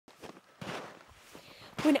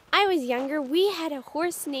When I was younger, we had a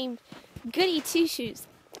horse named Goody Two Shoes.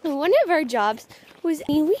 And one of our jobs was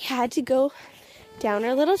we had to go down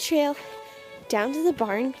our little trail, down to the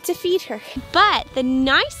barn to feed her. But the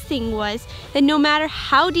nice thing was that no matter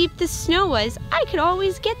how deep the snow was, I could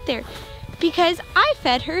always get there because I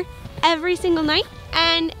fed her every single night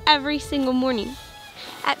and every single morning.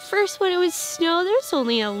 At first when it was snow, there was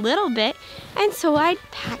only a little bit, and so I'd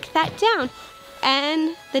pack that down.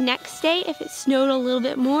 And the next day, if it snowed a little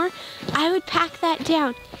bit more, I would pack that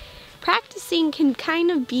down. Practicing can kind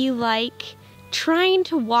of be like trying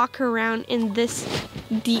to walk around in this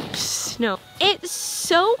deep snow. It's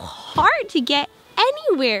so hard to get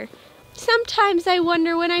anywhere. Sometimes I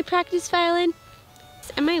wonder when I practice violin,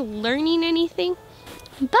 am I learning anything?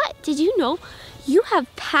 But did you know you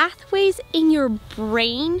have pathways in your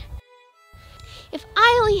brain? If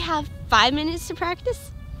I only have 5 minutes to practice,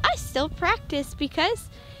 I still practice because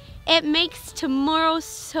it makes tomorrow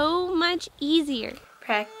so much easier.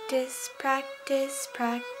 Practice, practice,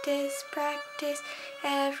 practice, practice.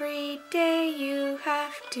 Every day you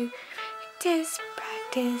have to practice,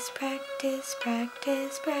 practice, practice,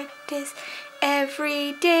 practice, practice.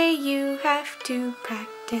 Every day you have to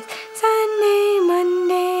practice. Sunday,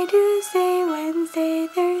 Monday, Tuesday, Wednesday,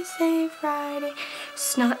 Thursday, Friday.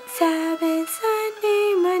 It's not Sabbath.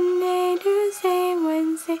 Sunday, Monday, Tuesday,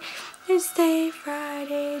 Wednesday, Thursday,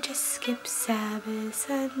 Friday. Just skip Sabbath.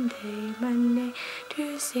 Sunday, Monday,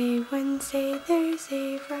 Tuesday, Wednesday,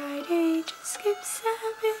 Thursday, Friday. Just skip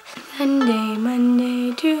Sabbath. Sunday,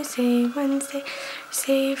 Monday, Tuesday, Wednesday,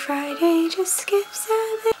 Thursday, Friday. Just skip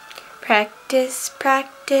Sabbath. Practice,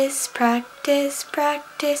 practice, practice,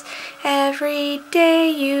 practice. Every day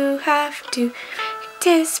you have to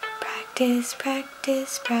practice, practice,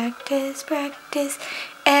 practice, practice, practice.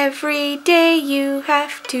 Every day you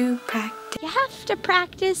have to practice. You have to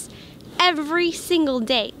practice every single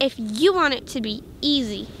day if you want it to be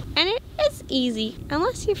easy. And it is easy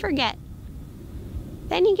unless you forget.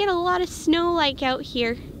 Then you get a lot of snow like out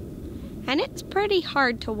here. And it's pretty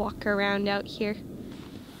hard to walk around out here.